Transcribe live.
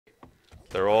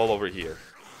They're all over here.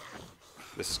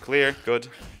 This is clear. Good.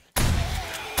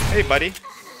 Hey, buddy.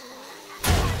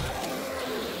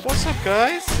 What's up,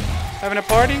 guys? Having a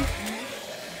party?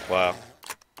 Wow.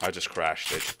 I just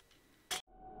crashed it.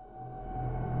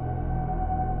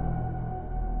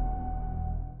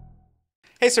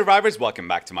 Hey survivors, welcome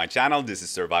back to my channel. This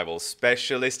is Survival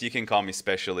Specialist. You can call me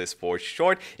Specialist for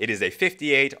short. It is day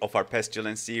 58 of our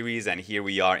Pestilence series, and here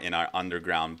we are in our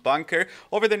underground bunker.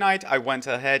 Over the night, I went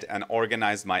ahead and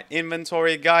organized my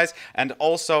inventory, guys, and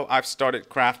also I've started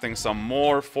crafting some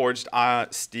more forged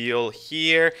steel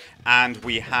here, and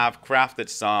we have crafted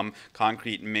some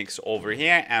concrete mix over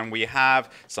here, and we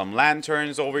have some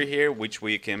lanterns over here which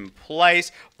we can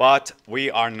place, but we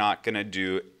are not gonna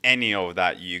do any of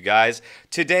that, you guys.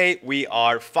 Today we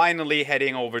are finally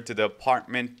heading over to the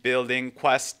apartment building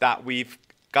quest that we've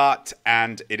got,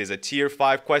 and it is a tier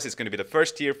 5 quest. It's going to be the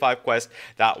first tier 5 quest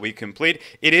that we complete.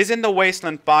 It is in the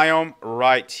wasteland biome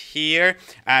right here,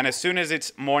 and as soon as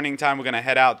it's morning time, we're going to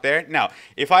head out there. Now,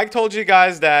 if I told you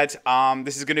guys that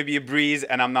this is going to be a breeze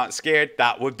and I'm not scared,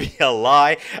 that would be a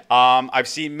lie. I've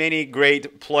seen many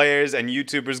great players and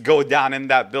YouTubers go down in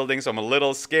that building, so I'm a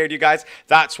little scared, you guys.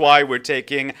 That's why we're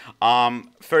taking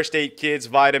first aid kits,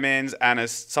 vitamins, and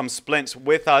some splints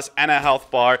with us, and a health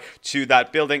bar to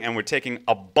that building, and we're taking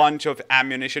a bunch of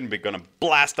ammunition. We're gonna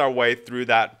blast our way through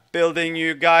that building,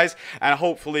 you guys, and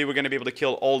hopefully we're gonna be able to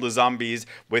kill all the zombies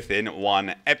within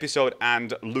one episode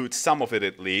and loot some of it,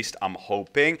 at least I'm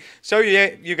hoping. So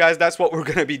yeah, you guys, that's what we're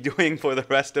gonna be doing for the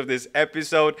rest of this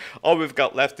episode. All we've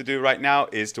got left to do right now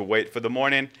is to wait for the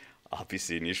morning. I'll be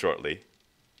seeing you shortly.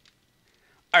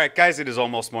 Alright guys, it is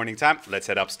almost morning time. Let's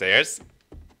head upstairs.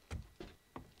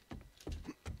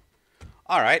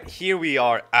 Alright, here we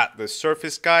are at the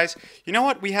surface, guys. You know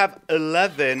what? We have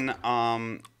 11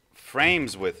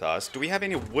 frames with us. Do we have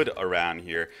any wood around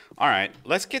here? Alright,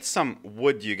 let's get some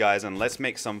wood, you guys, and let's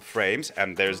make some frames.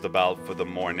 And there's the bell for the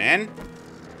morning.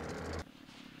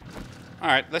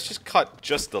 Alright, let's just cut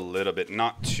just a little bit,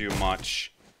 not too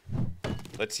much.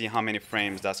 Let's see how many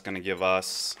frames that's going to give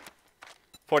us.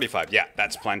 45, yeah,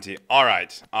 that's plenty.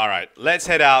 Alright, alright. Let's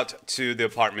head out to the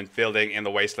apartment building in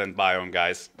the wasteland biome,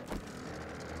 guys.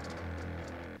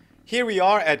 Here we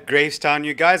are at Gravestown,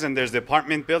 you guys, and there's the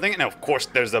apartment building, and of course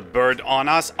there's a bird on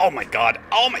us. Oh my god,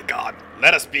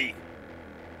 let us be.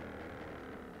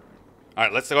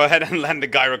 Alright, let's go ahead and land the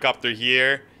gyrocopter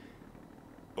here.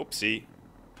 Oopsie.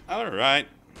 Alright,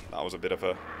 that was a bit of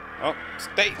a... Oh,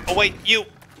 stay away, you!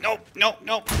 No, no,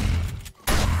 no!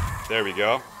 There we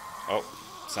go. Oh,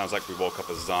 sounds like we woke up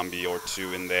a zombie or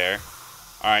two in there.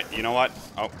 Alright, you know what?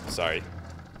 Oh, sorry.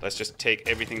 Let's just take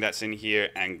everything that's in here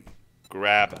and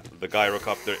grab the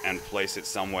gyrocopter and place it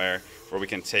somewhere where we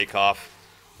can take off.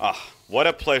 Ah, what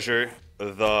a pleasure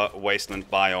the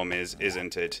wasteland biome is,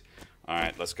 isn't it?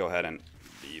 Alright, let's go ahead and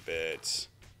leave it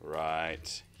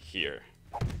right here.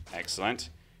 Excellent.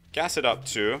 Gas it up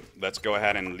too. Let's go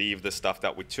ahead and leave the stuff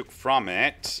that we took from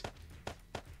it.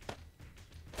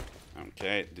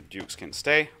 Okay, the dukes can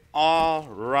stay.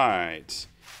 Alright.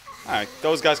 Alright,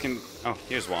 those guys can... Oh,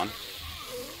 here's one.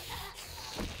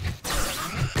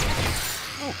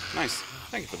 Oh, nice.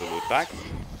 Thank you for the loot back.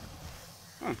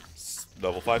 Oh,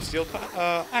 level 5 steel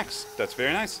axe. That's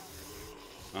very nice.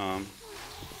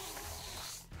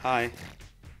 Hi.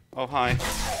 Oh, hi.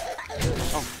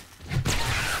 Oh.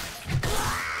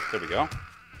 There we go.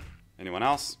 Anyone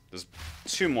else? There's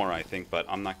 2 more, I think, but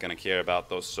I'm not going to care about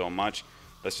those so much.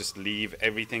 Let's just leave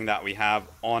everything that we have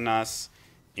on us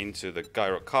into the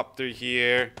gyrocopter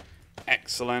here.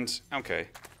 Excellent. Okay.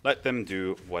 Let them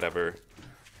do whatever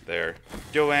they're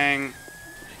doing.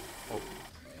 Oh,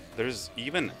 there's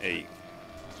even a...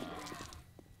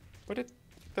 Where did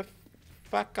the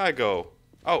fat guy go?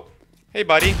 Oh, hey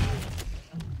buddy.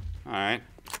 Alright.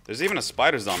 There's even a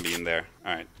spider zombie in there.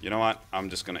 Alright, you know what?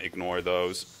 I'm just gonna ignore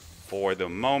those for the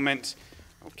moment.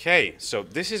 Okay, so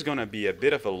this is gonna be a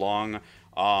bit of a long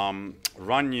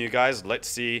run, you guys. Let's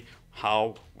see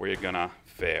how we're gonna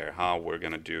fare, how we're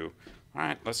gonna do.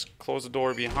 Alright, let's close the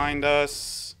door behind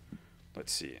us.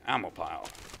 Let's see, ammo pile.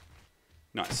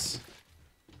 Nice.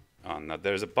 Now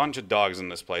there's a bunch of dogs in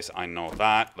this place, I know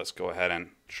that. Let's go ahead and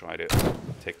try to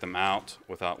take them out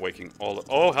without waking all the...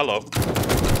 Oh, hello.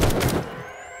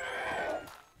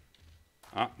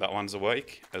 Ah, that one's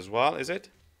awake as well, is it?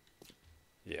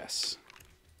 Yes.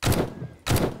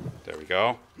 There we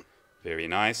go. Very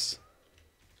nice.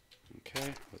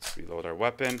 Okay, let's reload our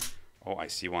weapon. Oh, I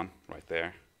see one right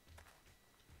there.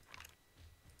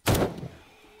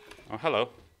 Oh, hello.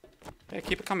 Hey,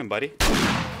 keep it coming, buddy.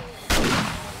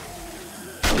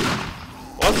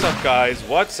 What's up, guys?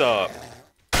 What's up?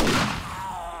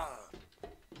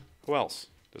 Who else?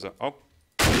 Does that... Oh.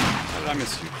 How did I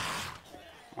miss you?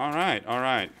 Alright,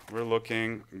 alright. We're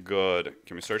looking good.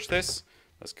 Can we search this?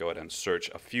 Let's go ahead and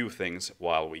search a few things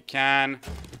while we can.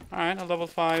 Alright, a level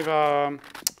 5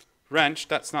 wrench.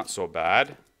 That's not so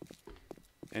bad.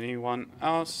 Anyone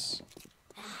else?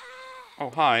 Oh,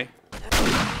 hi.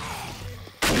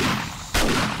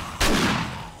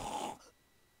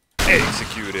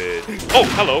 Executed. Oh,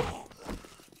 hello.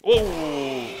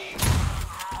 Whoa.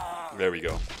 There we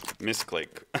go.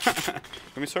 Misclick.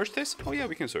 Can we search this? Oh, yeah,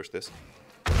 we can search this.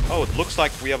 Oh, it looks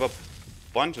like we have a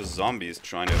bunch of zombies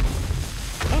trying to...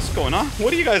 What's going on?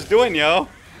 What are you guys doing, yo?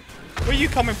 Where are you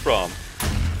coming from?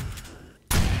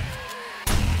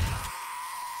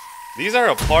 These are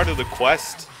a part of the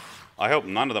quest. I hope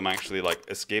none of them actually, like,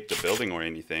 escaped the building or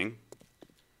anything.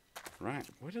 Right.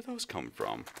 Where did those come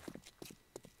from?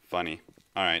 Funny.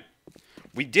 Alright.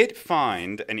 We did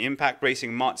find an impact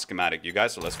bracing mod schematic, you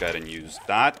guys, so let's go ahead and use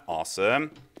that.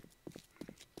 Awesome.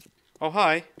 Oh,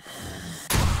 hi.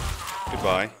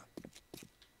 Goodbye.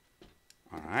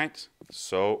 Alright.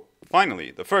 So,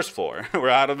 finally, the first floor. We're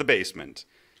out of the basement.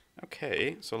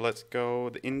 Okay, so let's go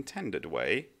the intended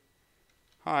way.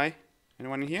 Hi.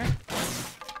 Anyone in here?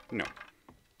 No.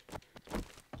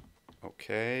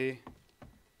 Okay.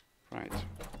 Right.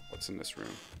 What's in this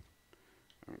room?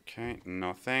 Okay,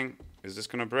 nothing. Is this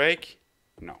gonna break?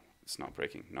 No, it's not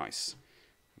breaking. Nice.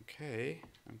 Okay,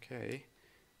 okay.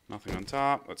 Nothing on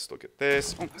top. Let's look at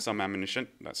this. Oh, some ammunition.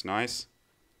 That's nice.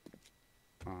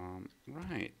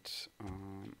 Right.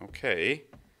 Okay.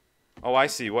 Oh, I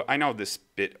see. Well, I know this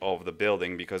bit of the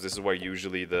building because this is where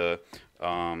usually the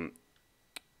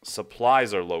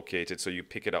supplies are located, so you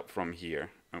pick it up from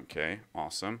here. Okay,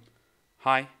 awesome.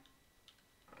 Hi.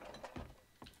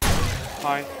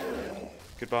 Hi.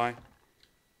 Goodbye.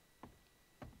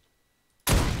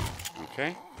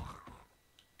 Okay.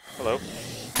 Hello.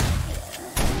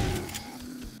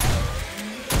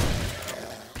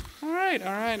 Alright,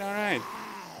 alright, alright.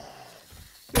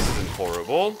 This isn't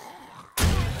horrible.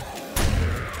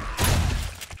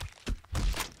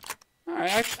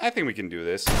 Alright, I think we can do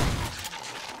this.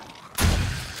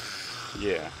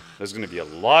 Yeah, there's gonna be a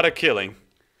lot of killing.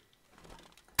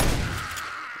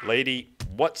 Lady,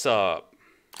 what's up?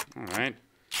 Alright.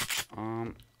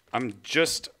 I'm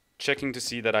just checking to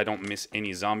see that I don't miss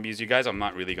any zombies, you guys. I'm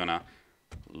not really gonna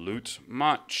loot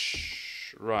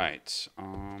much. Right.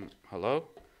 Hello?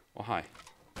 Oh, hi.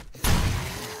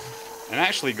 And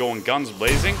actually going guns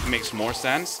blazing makes more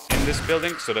sense in this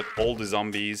building so that all the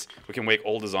zombies, we can wake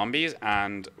all the zombies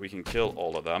and we can kill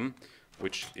all of them,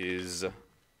 which is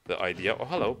the idea. Oh,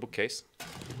 hello, bookcase.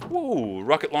 Woo,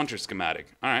 rocket launcher schematic.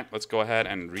 Alright, let's go ahead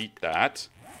and read that.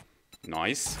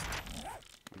 Nice.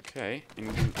 Okay, in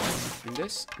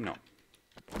this? No.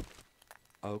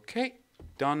 Okay,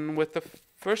 done with the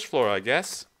first floor, I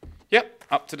guess. Yep,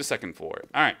 up to the second floor.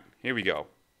 Alright, here we go.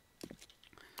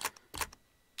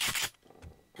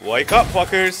 Wake up,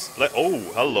 fuckers! Oh,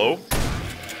 hello.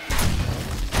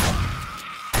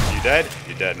 You dead?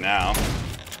 You're dead now.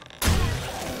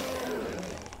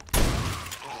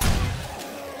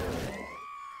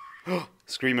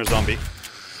 Screamer zombie.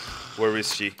 Where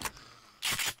is she?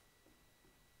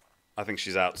 I think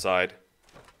she's outside.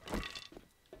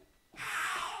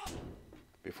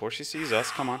 Before she sees us,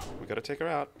 come on. We gotta take her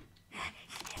out.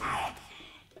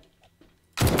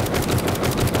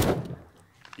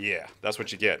 Yeah, that's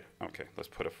what you get. Okay, let's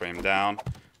put a frame down.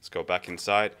 Let's go back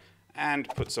inside and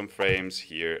put some frames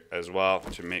here as well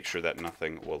to make sure that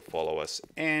nothing will follow us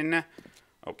in.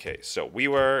 Okay, so we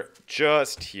were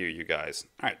just here, you guys.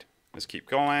 All right, let's keep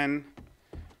going.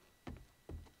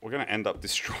 We're gonna end up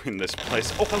destroying this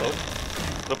place. Oh, hello.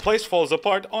 The place falls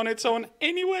apart on its own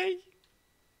anyway.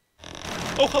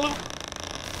 Oh, hello.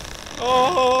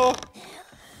 Oh.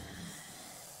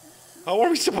 How are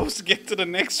we supposed to get to the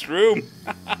next room?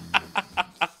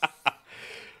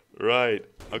 Right.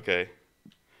 Okay.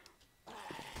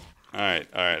 Alright,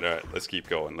 alright, alright. Let's keep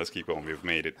going. Let's keep going. We've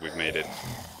made it. We've made it.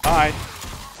 Bye.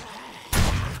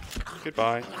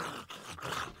 Goodbye.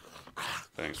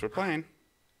 Thanks for playing.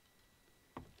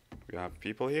 We have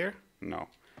people here? No.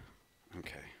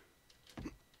 Okay.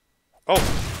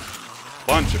 Oh!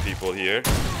 Bunch of people here.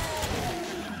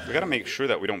 We gotta make sure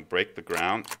that we don't break the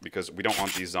ground because we don't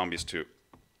want these zombies to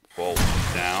fall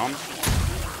down.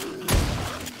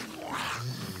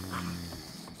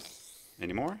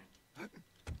 Any more?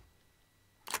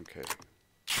 Okay.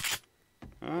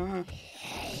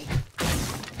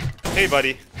 Hey,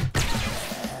 buddy.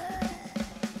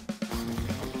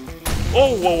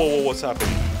 Oh, whoa, whoa, whoa, what's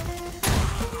happening?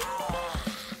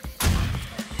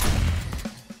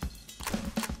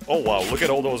 Oh, wow, look at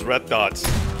all those red dots.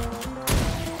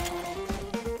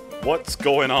 What's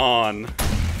going on?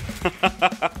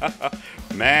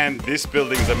 Man, this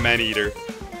building's a man-eater.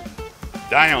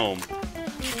 Damn.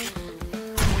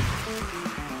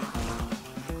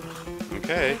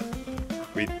 Okay.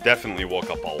 We definitely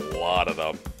woke up a lot of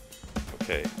them.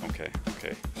 Okay.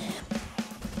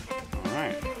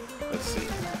 Alright. Let's see.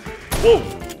 Whoa!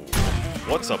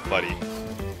 What's up, buddy?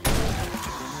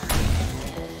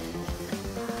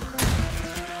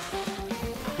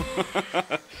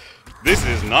 This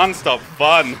is non-stop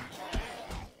fun.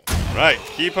 Right,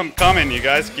 keep them coming, you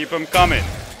guys. Keep them coming.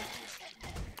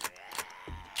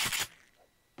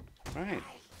 Right.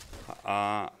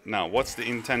 Now, what's the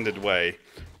intended way?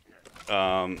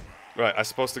 Right, I'm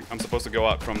supposed to go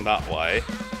out from that way,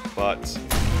 but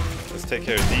let's take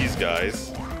care of these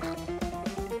guys,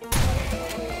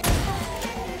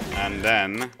 and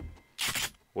then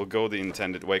we'll go the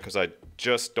intended way because I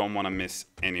just don't want to miss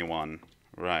anyone.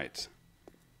 Right.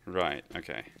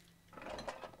 Okay.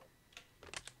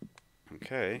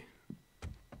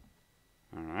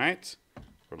 All right.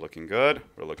 We're looking good.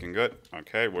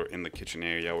 Okay, we're in the kitchen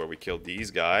area where we killed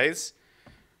these guys.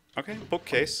 Okay,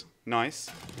 bookcase. Nice.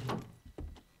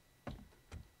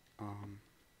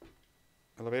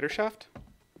 Elevator shaft?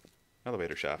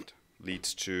 Elevator shaft.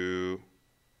 Leads to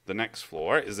the next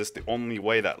floor. Is this the only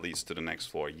way that leads to the next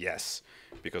floor? Yes,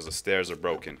 because the stairs are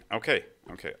broken. Okay,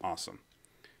 awesome.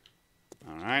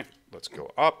 Alright, let's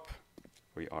go up.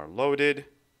 We are loaded.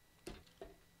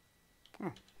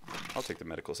 Oh, I'll take the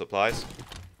medical supplies.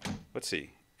 Let's see.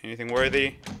 Anything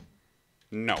worthy?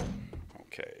 No.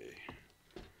 Okay.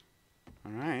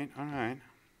 Alright. Oh.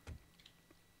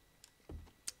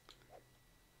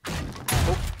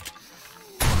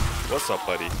 What's up,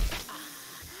 buddy?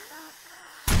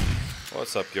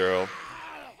 What's up, girl?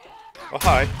 Oh,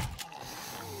 hi.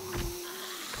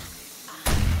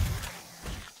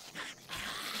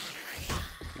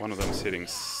 One of them's hitting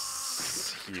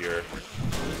here.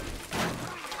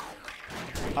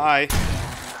 Hi.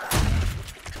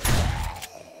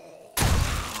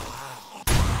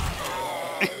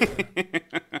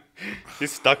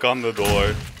 He's stuck on the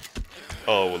door.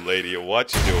 Oh, lady,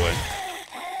 what you doing?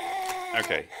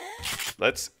 Okay.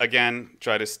 Let's, again,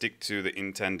 try to stick to the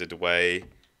intended way.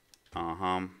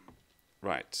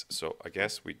 Right, so I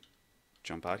guess we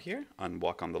jump out here and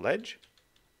walk on the ledge.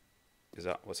 Is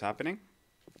that what's happening?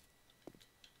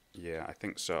 Yeah, I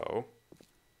think so.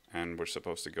 And we're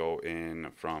supposed to go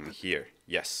in from here.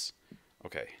 Yes.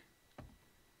 Okay.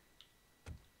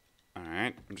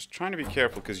 Alright, I'm just trying to be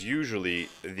careful because usually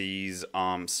these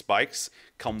spikes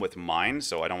come with mines,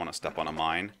 so I don't want to step on a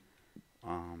mine.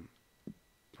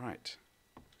 Right.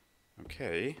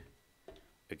 Okay.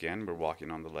 Again, we're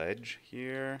walking on the ledge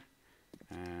here.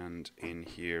 And in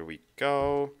here we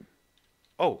go.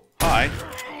 Oh, hi.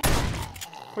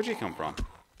 Where'd you come from?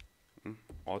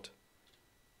 Odd.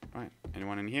 Right,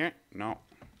 anyone in here? No.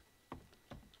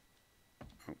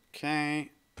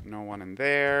 Okay, no one in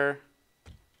there.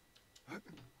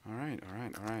 Alright.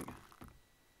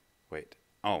 Wait.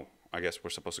 Oh, I guess we're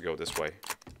supposed to go this way.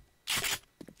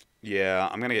 Yeah,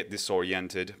 I'm gonna get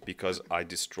disoriented because I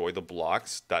destroy the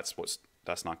blocks. That's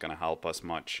not gonna help us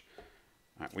much.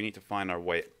 Alright, we need to find our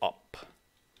way up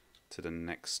to the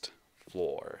next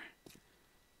floor.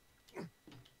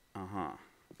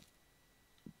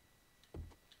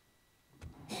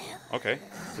 Okay,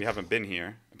 we haven't been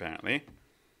here, apparently.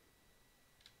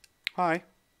 Hi.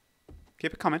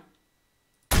 Keep it coming.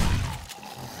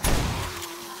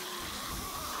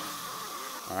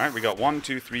 Alright, we got 1,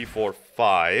 2, 3, 4,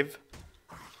 5.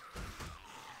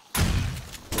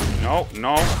 No.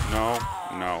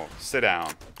 Sit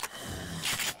down.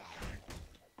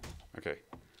 Okay.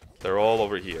 They're all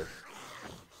over here.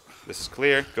 This is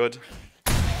clear. Good.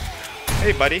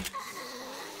 Hey, buddy.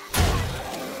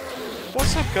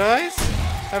 What's up, guys?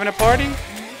 Having a party?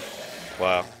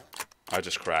 Wow. I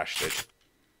just crashed it.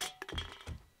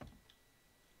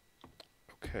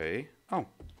 Okay. Oh,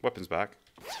 weapons back.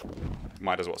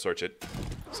 Might as well search it.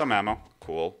 Some ammo.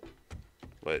 Cool.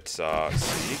 Let's see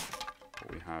what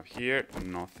we have here.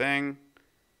 Nothing.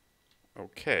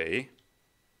 Okay.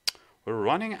 We're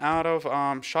running out of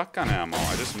shotgun ammo.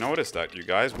 I just noticed that, you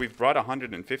guys. We've brought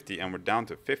 150 and we're down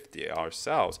to 50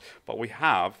 ourselves. But we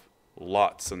have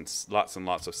lots and lots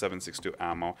of 7.62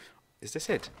 ammo. Is this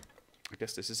it? I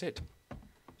guess this is it.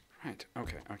 Right.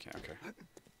 Okay.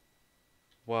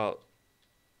 Well,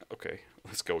 okay.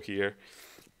 Let's go here.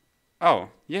 Oh,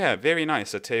 yeah, very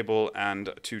nice. A table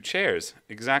and 2 chairs.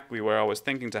 Exactly where I was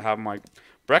thinking to have my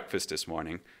breakfast this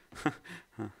morning.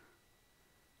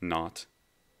 Not.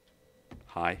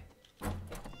 Hi.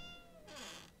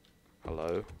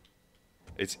 Hello.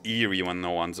 It's eerie when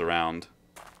no one's around.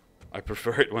 I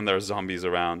prefer it when there are zombies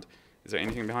around. Is there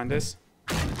anything behind this?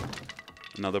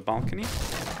 Another balcony?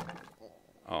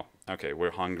 Oh, okay,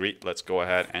 we're hungry. Let's go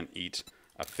ahead and eat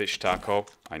a fish taco.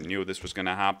 I knew this was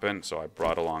gonna happen, so I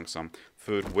brought along some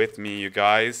food with me, you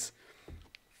guys.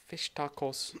 Fish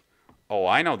tacos. Oh,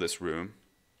 I know this room.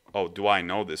 Oh, do I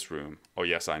know this room? Oh,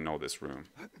 yes, I know this room.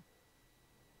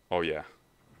 Oh, yeah.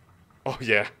 Oh,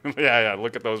 yeah. Yeah,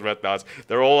 look at those red dots.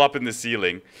 They're all up in the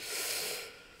ceiling.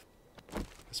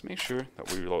 Let's make sure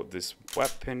that we reload this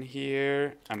weapon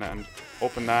here. And then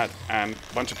open that. And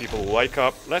a bunch of people will wake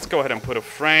up. Let's go ahead and put a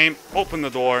frame. Open the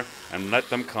door. And let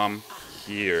them come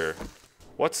here.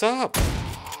 What's up?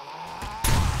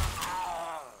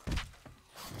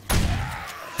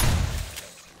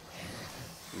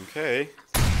 Okay.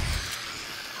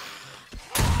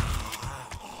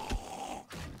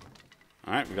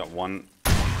 Alright, we got one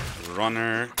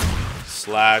runner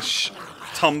slash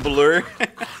tumbler.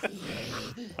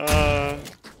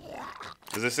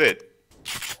 Is this it?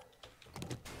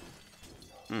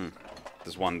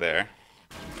 There's one there.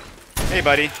 Hey,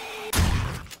 buddy.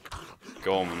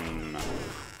 Go on.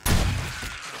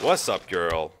 What's up,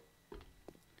 girl?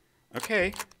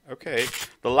 Okay, okay.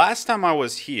 The last time I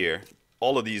was here,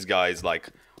 all of these guys, like,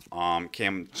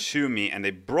 came to me, and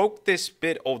they broke this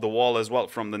bit of the wall as well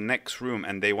from the next room,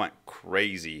 and they went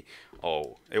crazy.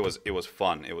 Oh, it was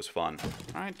fun. It was fun.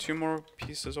 All right, 2 more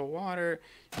pieces of water.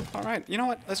 All right, you know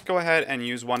what? Let's go ahead and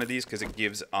use one of these because it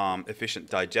gives efficient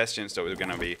digestion, so we're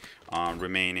gonna be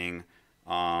remaining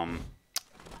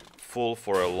full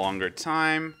for a longer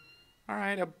time. All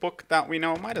right, a book that we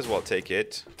know. Might as well take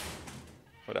it.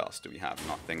 What else do we have?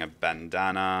 Nothing. A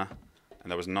bandana. And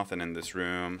there was nothing in this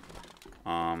room.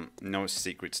 No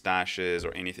secret stashes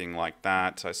or anything like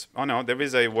that. Oh no, there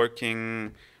is a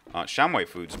working Shamway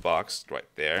Foods box right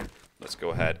there. Let's go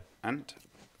ahead and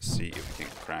see if we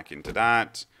can crack into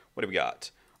that. What do we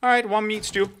got? Alright, 1 meat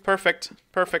stew. Perfect.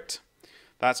 Perfect.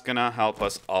 That's gonna help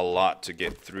us a lot to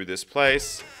get through this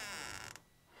place.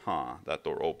 Huh, that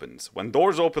door opens. When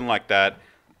doors open like that,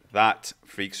 that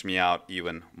freaks me out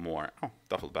even more. Oh,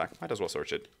 duffel bag. Might as well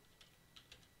search it.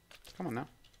 Come on now.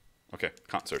 Okay,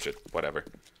 can't search it. Whatever.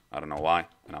 I don't know why,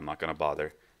 and I'm not gonna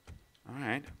bother.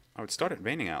 Alright. Oh, it started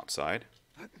raining outside.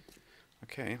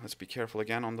 Okay, let's be careful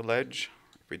again on the ledge.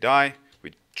 If we die,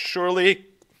 we surely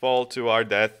fall to our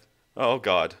death. Oh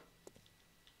god.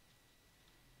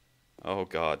 Oh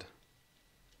god.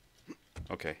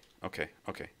 Okay, okay,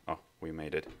 okay. Oh, we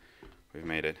made it. We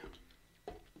made it.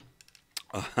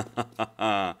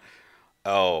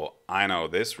 Oh, I know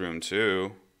this room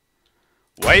too.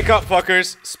 Wake up,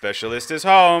 fuckers! Specialist is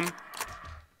home!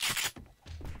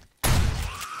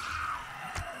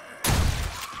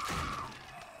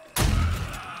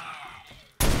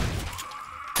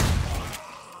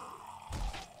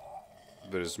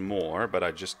 There's more, but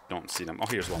I just don't see them. Oh,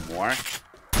 here's one more.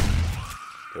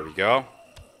 There we go.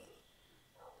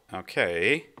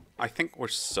 Okay. I think we're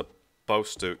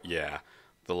supposed to... Yeah.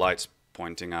 The light's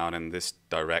pointing out in this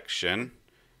direction.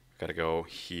 Gotta go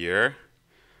here.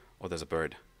 Oh, there's a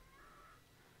bird.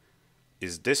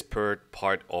 Is this bird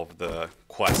part of the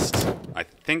quest? I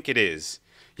think it is.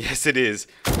 Yes, it is.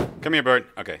 Come here, bird.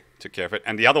 Okay, took care of it.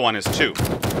 And the other one is 2.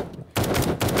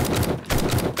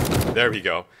 There we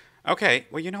go. Okay,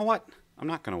 well, you know what? I'm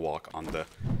not gonna walk on the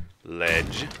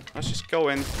ledge. Let's just go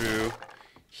in through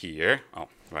here. Oh,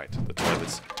 right. The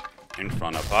toilet's in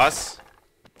front of us.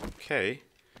 Okay.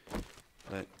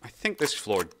 But I think this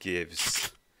floor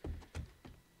gives...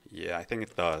 Yeah, I think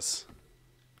it does.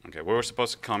 Okay, we were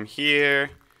supposed to come here.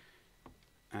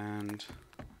 And...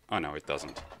 Oh, no, it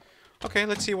doesn't. Okay,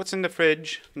 let's see what's in the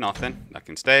fridge. Nothing. That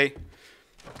can stay.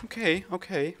 Okay,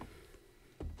 okay.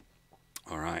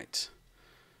 Alright.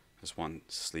 There's one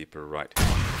sleeper right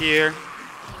here.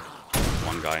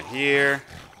 One guy here.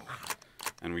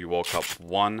 And we woke up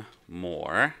one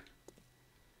more.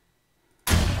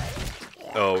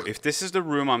 Oh, if this is the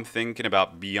room I'm thinking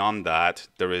about beyond that,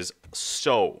 there is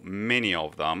so many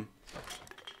of them.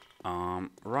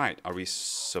 Right, are we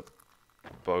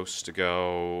supposed to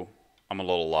go... I'm a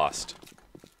little lost.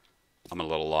 I'm a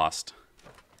little lost.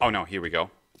 Oh no, here we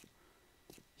go.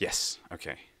 Yes,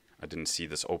 okay. I didn't see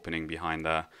this opening behind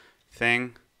the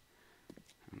thing.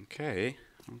 Okay,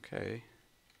 okay.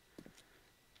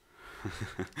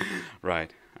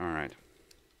 Right, alright.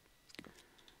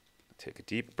 Take a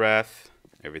deep breath.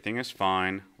 Everything is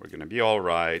fine. We're gonna be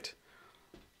alright.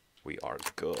 We are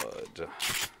good.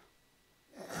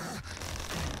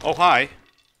 Oh, hi.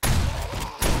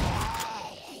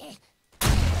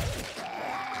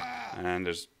 And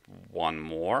there's one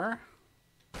more.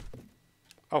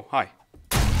 Oh, hi.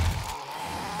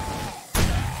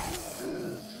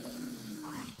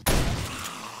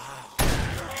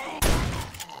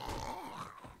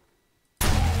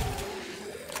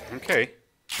 Okay.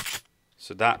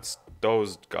 So that's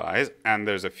those guys. And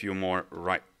there's a few more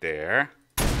right there.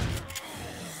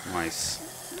 Nice.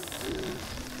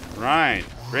 Right.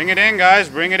 Bring it in, guys.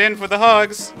 Bring it in for the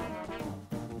hugs.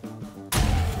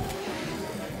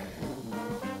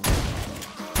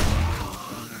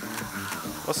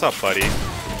 What's up, buddy?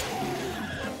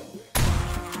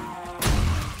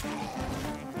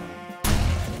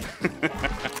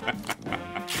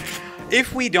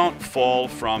 If we don't fall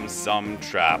from some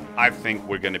trap, I think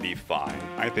we're gonna be fine.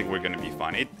 I think we're gonna be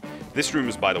fine. This room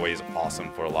is, by the way, is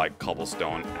awesome for like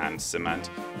cobblestone and cement.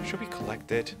 Should we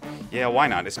collect it? Yeah, why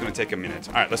not? It's gonna take a minute.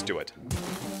 All right, let's do it.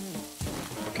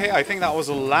 Okay, I think that was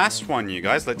the last one, you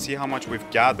guys. Let's see how much we've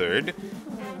gathered.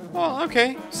 Well,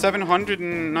 okay,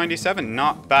 797.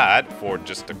 Not bad for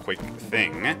just a quick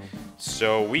thing.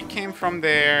 So we came from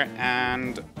there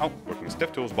and... Oh, working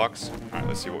stiff tools box. Alright,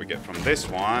 let's see what we get from this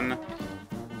one.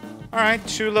 Alright,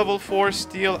 2 level 4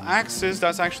 steel axes.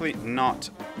 That's actually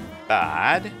not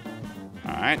bad.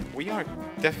 Alright, we are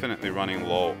definitely running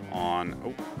low on...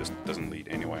 Oh, this doesn't lead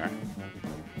anywhere.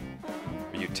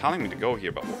 Are you telling me to go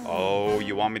here? But oh,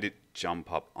 you want me to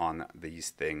jump up on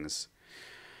these things.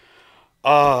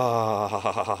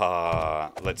 Let's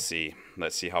see.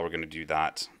 Let's see how we're going to do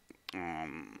that.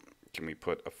 Can we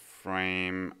put a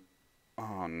frame?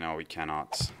 Oh, no, we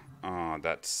cannot. Oh,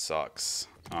 that sucks.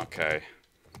 Okay.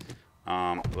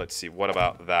 Let's see. What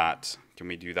about that? Can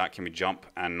we do that? Can we jump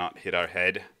and not hit our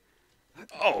head?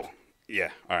 Oh,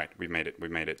 yeah. All right. We made it. We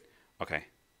made it. Okay.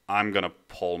 I'm going to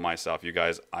pull myself. You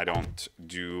guys, I don't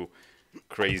do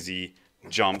crazy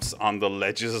jumps on the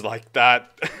ledges like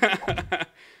that.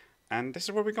 And this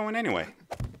is where we're going anyway.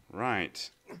 Right.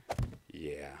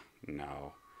 Yeah.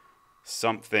 No.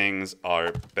 Some things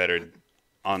are better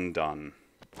undone.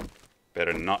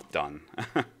 Better not done.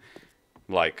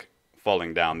 Like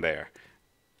falling down there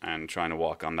and trying to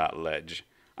walk on that ledge.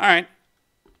 Alright.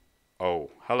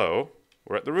 Oh, hello.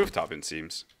 We're at the rooftop, it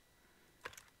seems.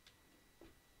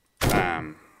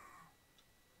 Bam.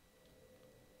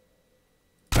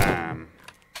 Bam.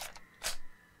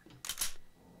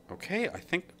 Okay, I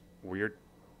think we're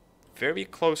very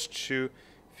close to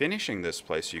finishing this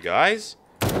place, you guys.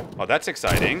 Oh, that's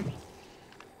exciting.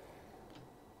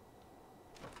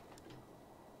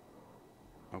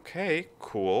 Okay,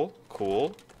 cool,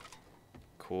 cool,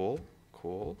 cool,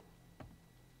 cool.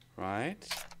 Right.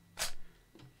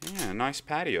 Yeah, nice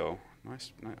patio.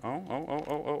 Nice.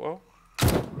 Oh.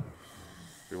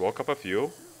 We woke up a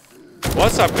few.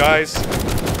 What's up, guys?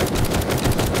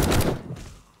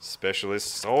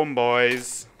 Specialist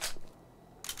homeboys.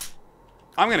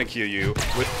 I'm gonna kill you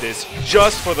with this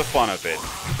just for the fun of it.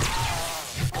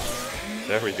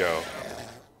 There we go.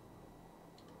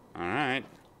 Alright.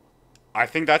 I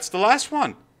think that's the last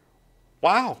one.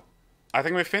 Wow. I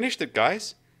think we finished it,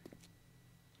 guys.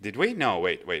 Did we? No,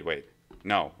 wait.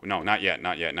 No, not yet,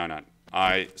 no.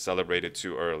 I celebrated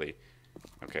too early.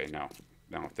 Okay, no,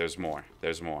 there's more.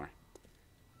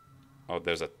 Oh,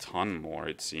 there's a ton more,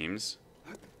 it seems.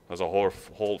 There's a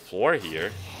whole floor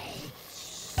here.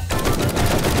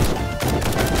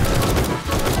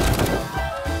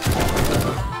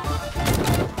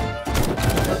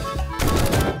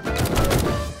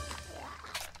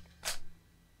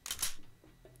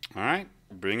 Alright,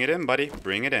 bring it in, buddy.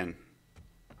 Bring it in.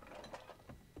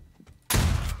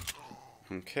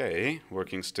 Okay,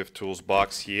 working stiff tools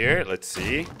box here. Let's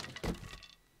see.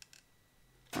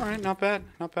 Alright, not bad,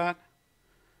 not bad.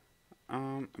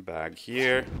 A bag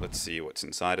here. Let's see what's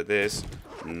inside of this.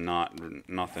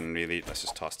 Nothing really. Let's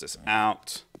just toss this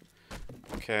out.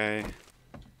 Okay.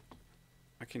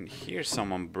 I can hear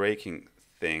someone breaking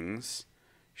things.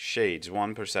 Shades,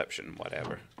 1 perception,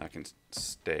 whatever. That can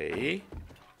stay.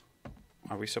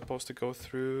 Are we supposed to go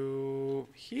through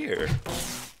here?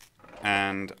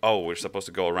 And, oh, we're supposed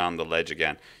to go around the ledge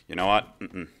again. You know what?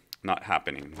 Not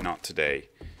happening. Not today.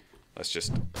 Let's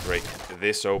just break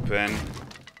this open.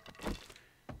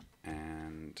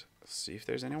 And see if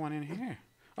there's anyone in here.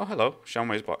 Oh, hello.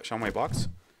 Shanwei box.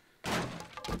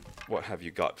 What have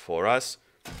you got for us?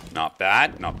 Not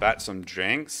bad. Not bad. Some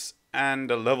drinks.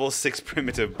 And a level 6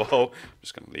 primitive bow. I'm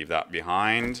just going to leave that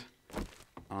behind.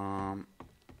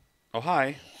 Oh,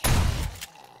 hi.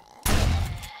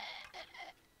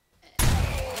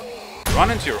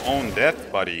 Run into your own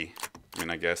death, buddy. I mean,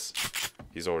 I guess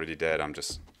he's already dead. I'm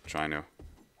just trying to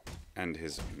end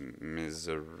his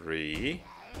misery.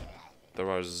 There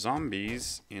are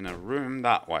zombies in a room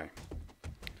that way.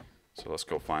 So let's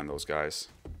go find those guys.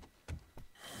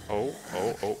 Oh.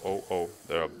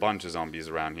 There are a bunch of zombies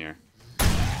around here.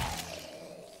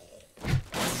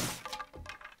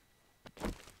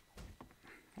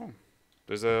 Oh,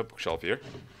 there's a bookshelf here.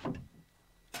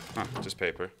 Huh, just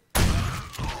paper.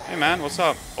 Hey man, what's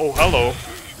up? Oh, hello.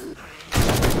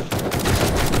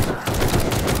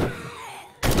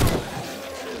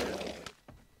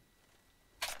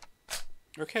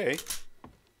 Okay.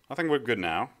 I think we're good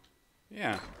now.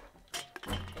 Yeah.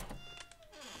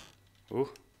 Ooh.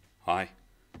 Hi.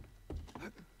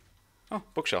 Oh,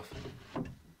 bookshelf.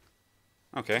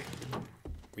 Okay.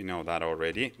 We know that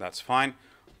already. That's fine.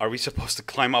 Are we supposed to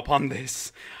climb up on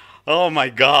this? Oh my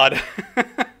god.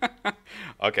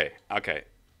 Okay, okay.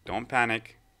 Don't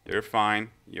panic. You're fine.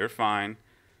 You're fine.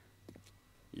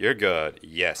 You're good.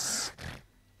 Yes.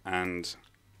 And...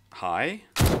 hi?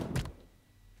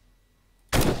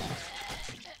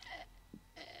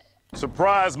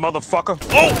 Surprise, motherfucker!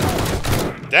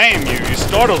 Oh! Damn you, you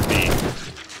startled me.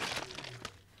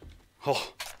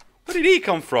 Oh, where did he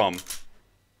come from?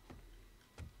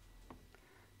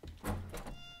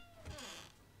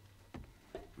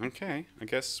 Okay, I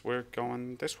guess we're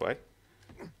going this way.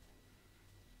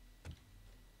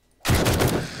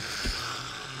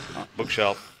 Oh,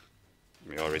 bookshelf.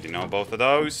 We already know both of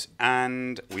those,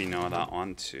 and we know that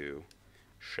one too.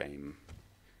 Shame.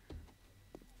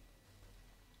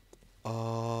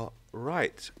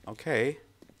 Right. Okay.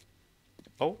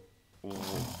 Oh.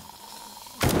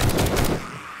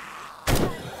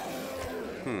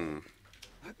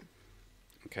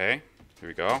 Okay, here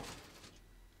we go.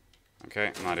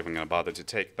 Okay, I'm not even gonna bother to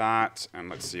take that. And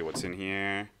let's see what's in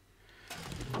here.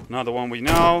 Another one we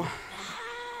know.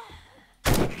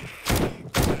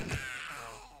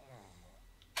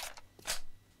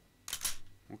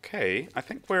 Okay, I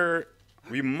think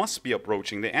we must be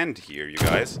approaching the end here, you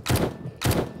guys.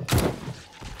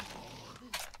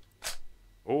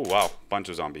 Oh wow, bunch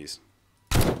of zombies.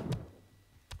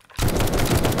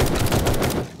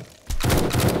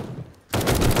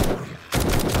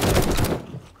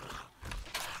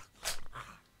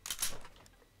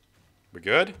 We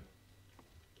good?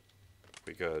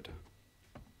 We good.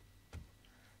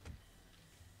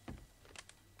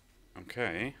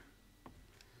 Okay.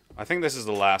 I think this is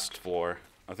the last floor.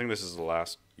 I think this is the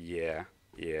last... yeah.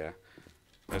 Yeah.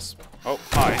 This... oh,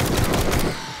 hi.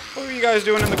 What were you guys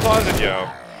doing in the closet, yo?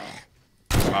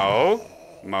 Mo?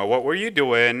 Mo, what were you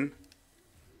doing?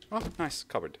 Oh, nice.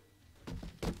 Cupboard.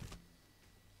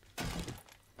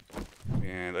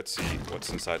 Yeah, let's see what's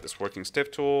inside this. Working stiff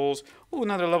tools. Oh,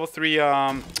 another level 3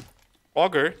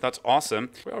 auger. That's awesome.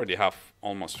 We already have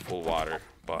almost full water,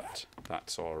 but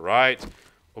that's alright.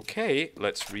 Okay,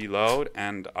 let's reload,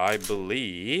 and I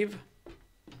believe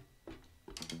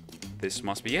this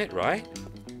must be it, right?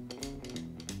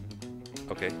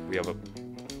 Okay, we have a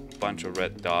bunch of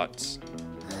red dots.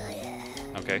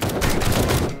 Okay.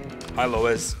 Hi,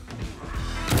 Lois.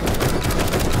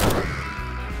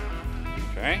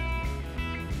 Okay.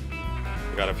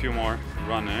 We got a few more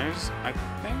runners, I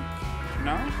think.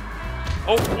 No?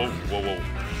 Oh, whoa, whoa, whoa.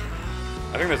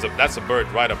 I think that's a bird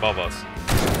right above us.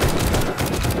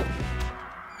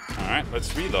 Alright,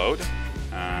 let's reload.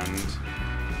 And...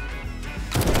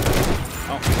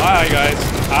 oh, hi, guys.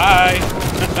 Hi!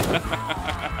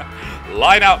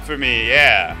 Line out for me,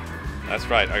 yeah. That's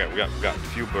right. Okay, we got a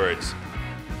few birds.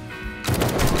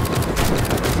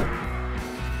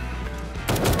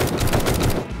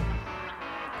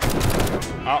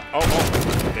 Oh, oh,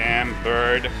 oh. Damn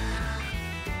bird.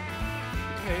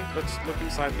 Okay, let's look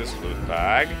inside this loot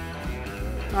bag.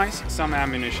 Nice, some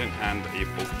ammunition and a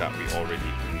book that we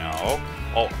already know.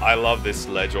 Oh, I love this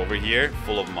ledge over here,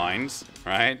 full of mines,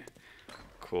 right?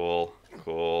 Cool,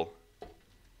 cool.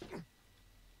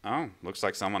 Oh, looks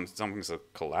like something's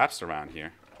collapsed around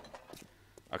here.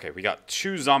 Okay, we got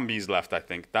 2 zombies left, I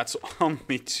think. That's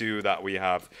only 2 that we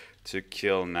have to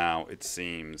kill now, it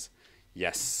seems.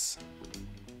 Yes.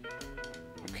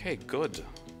 Okay, good.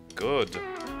 Good.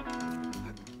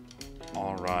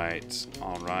 Alright,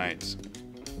 alright.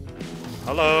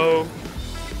 Hello?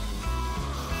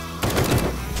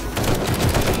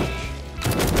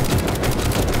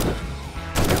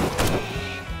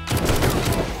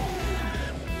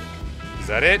 Is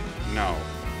that it? No.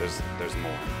 There's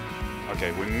more.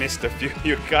 Okay, we missed a few,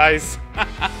 you guys.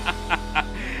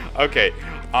 Okay.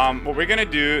 What we're gonna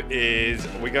do is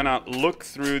we're gonna look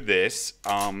through this,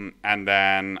 and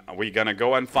then we're gonna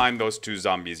go and find those 2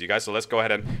 zombies, you guys. So let's go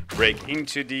ahead and break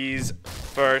into these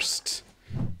first.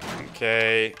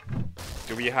 Okay.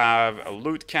 Do we have a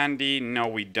loot candy? No,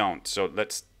 we don't. So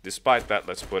despite that,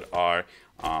 let's put our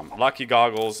lucky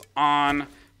goggles on.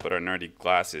 Put our nerdy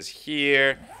glasses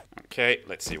here. Okay,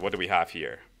 let's see. What do we have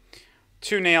here?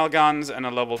 2 nail guns and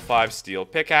a level 5 steel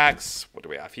pickaxe. What do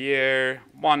we have here?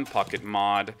 1 pocket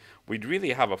mod. We'd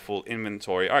really have a full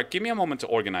inventory. All right, give me a moment to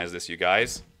organize this, you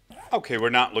guys. Okay, we're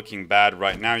not looking bad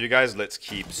right now, you guys. Let's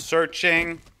keep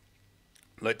searching.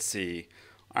 Let's see.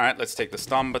 All right, let's take the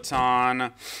stun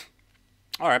baton.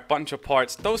 All right, bunch of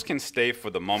parts. Those can stay for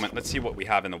the moment. Let's see what we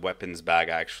have in the weapons bag,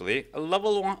 actually. A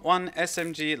level 1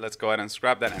 SMG. Let's go ahead and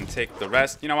scrap that and take the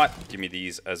rest. You know what? Give me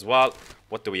these as well.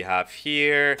 What do we have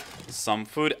here? Some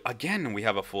food. Again, we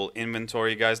have a full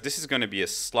inventory, guys. This is going to be a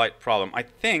slight problem. I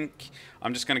think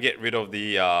I'm just going to get rid of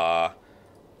the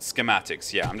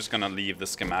schematics. Yeah, I'm just going to leave the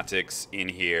schematics in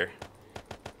here.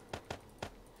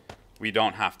 We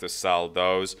don't have to sell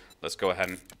those. Let's go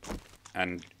ahead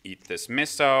and eat this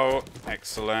miso.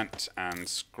 Excellent. And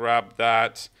scrap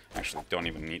that. Actually, don't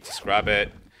even need to scrap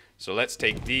it. So let's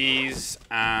take these.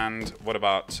 And what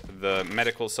about the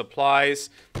medical supplies?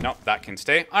 Nope, that can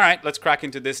stay. All right, let's crack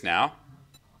into this now.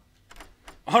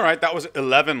 All right, that was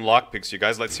 11 lockpicks, you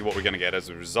guys. Let's see what we're going to get as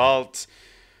a result.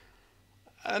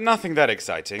 Nothing that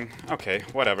exciting. Okay,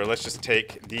 whatever. Let's just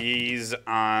take these.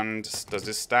 And does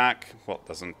this stack? Well, it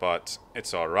doesn't, but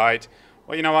it's all right.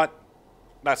 Well, you know what?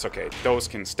 That's okay. Those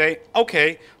can stay.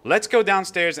 Okay, let's go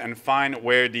downstairs and find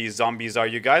where these zombies are,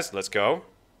 you guys. Let's go.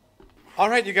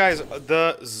 Alright, you guys.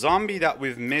 The zombie that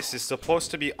we've missed is supposed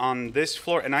to be on this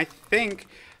floor. And I think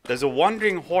there's a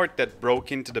wandering horde that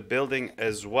broke into the building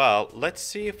as well. Let's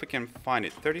see if we can find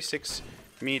it. 36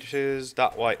 meters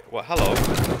that way. Well, hello.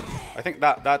 I think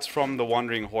that's from the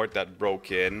wandering horde that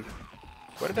broke in.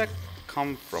 Where did that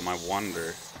come from, I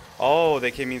wonder? Oh,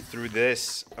 they came in through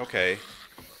this. Okay.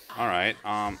 Alright,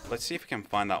 let's see if we can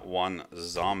find that one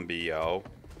zombie-o.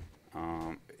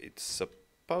 It's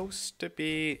supposed to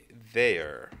be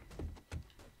there.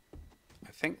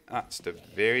 I think that's the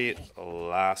very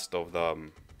last of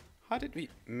them. How did we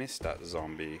miss that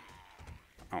zombie?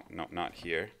 Oh, no, not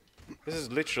here. This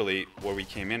is literally where we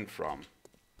came in from.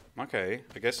 Okay,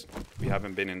 I guess we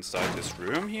haven't been inside this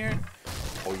room here.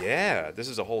 Oh yeah, this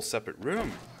is a whole separate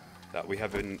room that we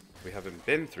haven't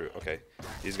been through. Okay,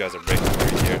 these guys are breaking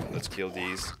through here. Let's kill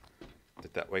these.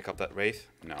 Did that wake up that wraith?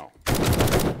 No.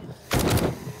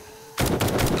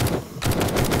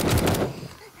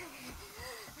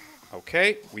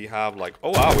 Okay, we have like,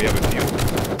 oh wow, we have a few.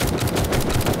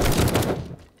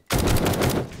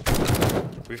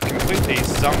 We've completely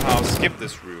somehow skipped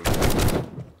this room.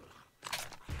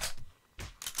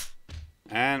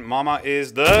 And Mama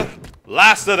is the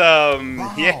last of them.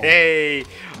 Wow. Yay!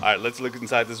 Alright, let's look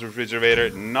inside this refrigerator.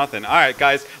 Nothing. Alright,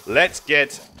 guys, let's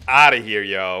get out of here,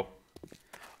 yo.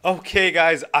 Okay,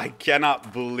 guys, I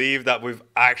cannot believe that we've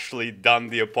actually done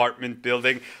the apartment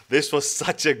building. This was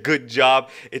such a good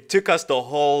job. It took us the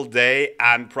whole day,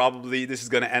 and probably this is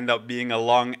going to end up being a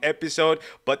long episode,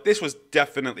 but this was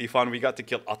definitely fun. We got to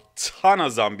kill a ton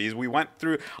of zombies. We went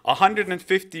through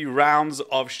 150 rounds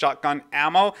of shotgun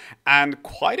ammo and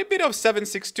quite a bit of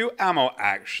 7.62 ammo,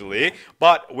 actually,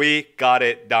 but we got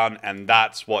it done, and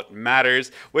that's what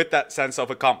matters. With that sense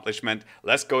of accomplishment,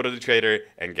 let's go to the trader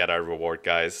and get our reward,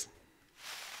 guys.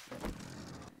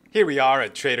 Here we are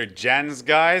at Trader Jen's,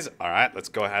 guys. Alright, let's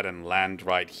go ahead and land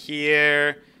right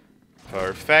here.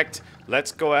 Perfect.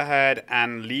 Let's go ahead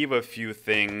and leave a few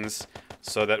things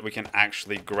so that we can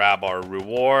actually grab our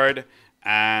reward.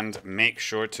 And make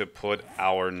sure to put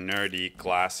our nerdy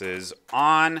glasses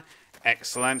on.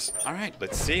 Excellent. Alright,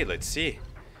 let's see.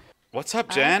 What's up,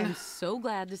 Jen? I'm so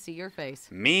glad to see your face.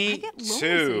 Me I get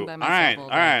too. All right.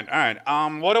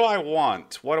 What do I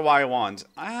want?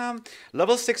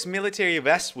 Level 6 military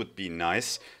vest would be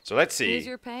nice. So let's see. Here's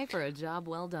your pay for a job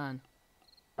well done.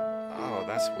 Oh,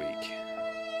 that's weak.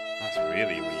 That's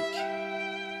really weak.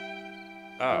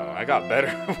 Oh, I got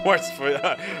better rewards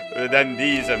than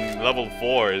these and level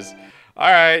 4s.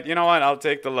 Alright, you know what? I'll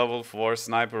take the level 4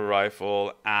 sniper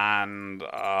rifle and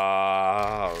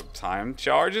time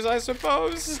charges, I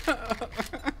suppose.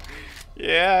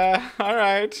 Yeah,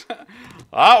 alright.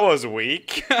 That was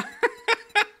weak.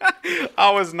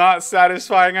 I was not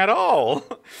satisfying at all.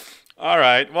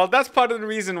 Alright, well, that's part of the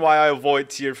reason why I avoid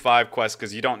tier 5 quests,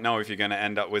 because you don't know if you're going to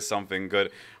end up with something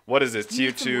good. What is this?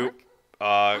 Tier 2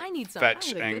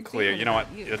 fetch and clear. You know what?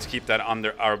 Let's keep that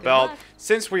under our belt.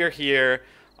 Since we are here...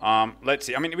 let's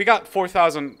see. I mean, we got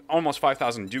 4,000, almost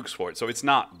 5,000 dukes for it, so it's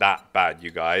not that bad,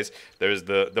 you guys. There's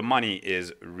the money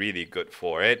is really good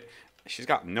for it. She's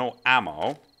got no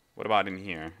ammo. What about in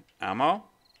here? Ammo?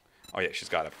 Oh yeah, she's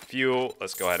got a few.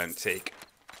 Let's go ahead and take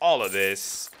all of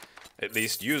this. At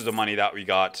least use the money that we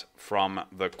got from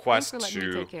the quest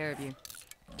to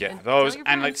get those.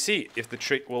 And let's see if the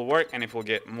trick will work and if we'll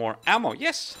get more ammo.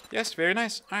 Yes, very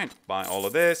nice. All right, buy all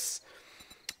of this.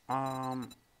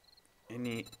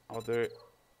 Any other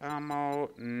ammo?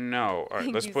 No. Alright,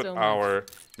 Thank let's you put so much. our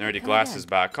nerdy Come glasses again.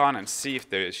 back on and see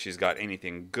if she's got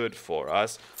anything good for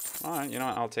us. Alright, you know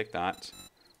what? I'll take that.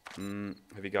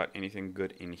 Have you got anything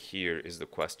good in here is the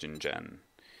question, Jen.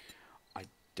 I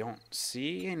don't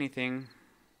see anything.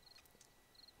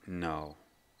 No.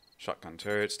 Shotgun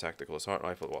turrets, tactical assault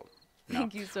rifle. Well, no.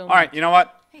 Thank you so much. Alright, you know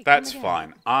what? Hey, That's come again.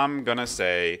 fine. I'm gonna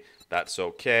say that's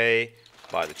okay.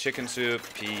 Buy the chicken soup,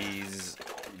 peas.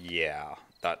 Yeah,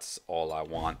 that's all I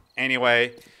want.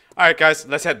 Anyway, alright guys,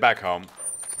 let's head back home.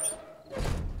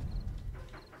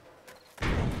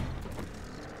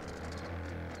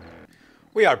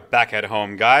 We are back at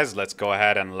home, guys. Let's go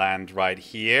ahead and land right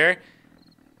here.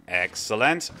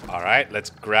 Excellent. Alright, let's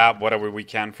grab whatever we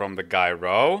can from the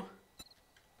gyro.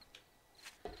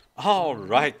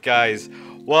 Alright, guys.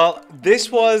 Well, this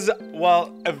was,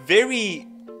 well, a very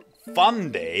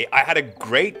fun day. I had a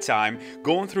great time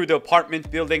going through the apartment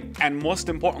building, and most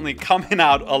importantly, coming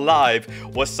out alive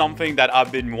was something that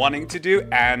I've been wanting to do,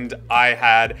 and I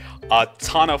had a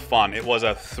ton of fun. It was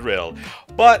a thrill.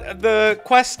 But the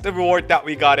quest, the reward that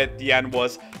we got at the end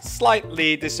was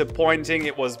slightly disappointing.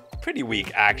 It was pretty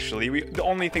weak, actually. The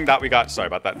only thing that we got, sorry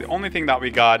about that, the only thing that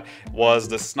we got was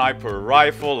the sniper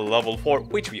rifle, level 4,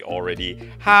 which we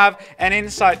already have. And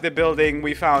inside the building,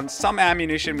 we found some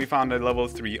ammunition. We found a level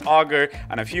 3 auger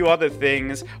and a few other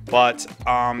things. But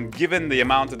given the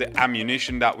amount of the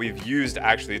ammunition that we've used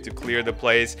actually to clear the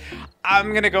place,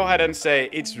 I'm gonna go ahead and say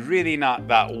it's really not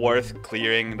that worth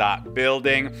clearing that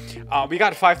building. We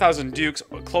got 5,000 dukes,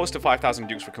 close to 5,000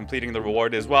 dukes for completing the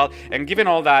reward as well. And given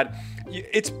all that,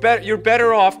 you're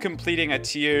better off completing a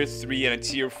tier 3 and a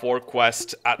tier 4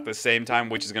 quest at the same time,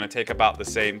 which is gonna take about the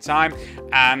same time,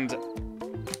 and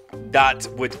that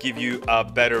would give you a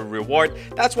better reward.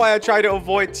 That's why I try to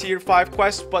avoid tier 5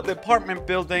 quests, but the apartment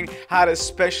building had a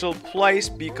special place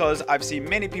because I've seen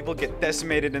many people get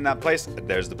decimated in that place.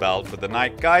 There's the bell for the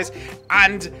night, guys.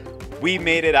 And we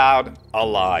made it out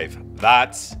alive.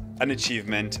 That's an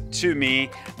achievement to me,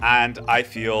 and I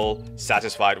feel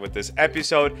satisfied with this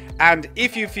episode. And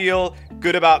if you feel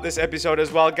good about this episode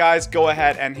as well, guys, go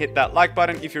ahead and hit that like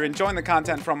button. If you're enjoying the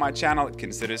content from my channel,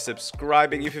 consider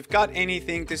subscribing. If you've got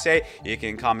anything to say, you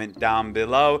can comment down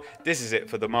below. This is it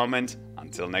for the moment.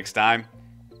 Until next time,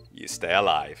 you stay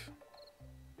alive.